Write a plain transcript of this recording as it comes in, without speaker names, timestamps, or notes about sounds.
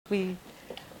We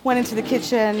went into the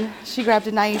kitchen, she grabbed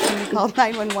a knife, and we called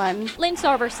 911. Lynn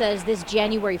Sarver says this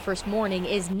January 1st morning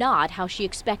is not how she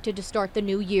expected to start the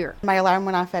new year. My alarm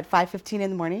went off at 5:15 in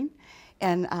the morning,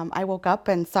 and I woke up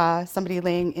and saw somebody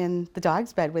laying in the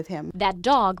dog's bed with him. That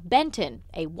dog, Benton,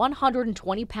 a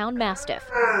 120-pound Mastiff.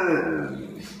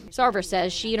 Sarver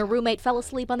says she and her roommate fell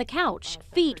asleep on the couch,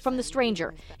 feet from the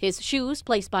stranger. His shoes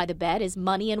placed by the bed, his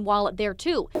money and wallet there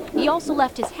too. He also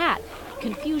left his hat.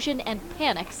 Confusion and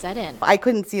panic set in. I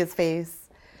couldn't see his face,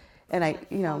 and I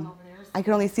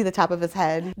could only see the top of his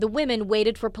head. The women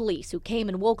waited for police, who came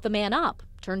and woke the man up.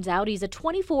 Turns out he's a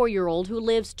 24-year-old who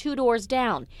lives 2 doors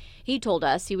down. He told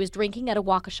us he was drinking at a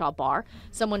Waukesha bar.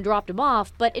 Someone dropped him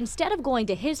off, but instead of going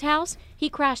to his house, he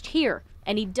crashed here,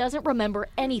 and he doesn't remember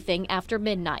anything after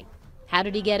midnight. How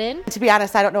did he get in? To be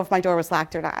honest, I don't know if my door was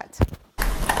locked or not.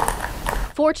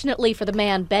 Fortunately for the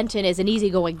man, Benton is an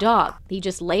easygoing dog. He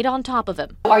just laid on top of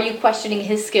him. Are you questioning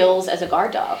his skills as a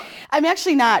guard dog? I'm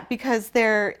actually not, because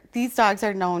these dogs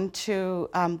are known to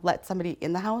let somebody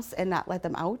in the house and not let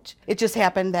them out. It just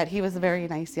happened that he was a very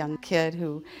nice young kid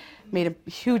who made a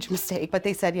huge mistake, but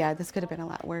they said, yeah, this could have been a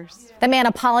lot worse. The man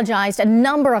apologized a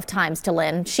number of times to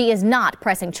Lynn. She is not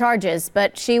pressing charges,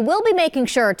 but she will be making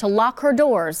sure to lock her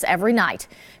doors every night.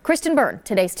 Kristen Byrne,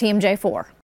 today's TMJ4.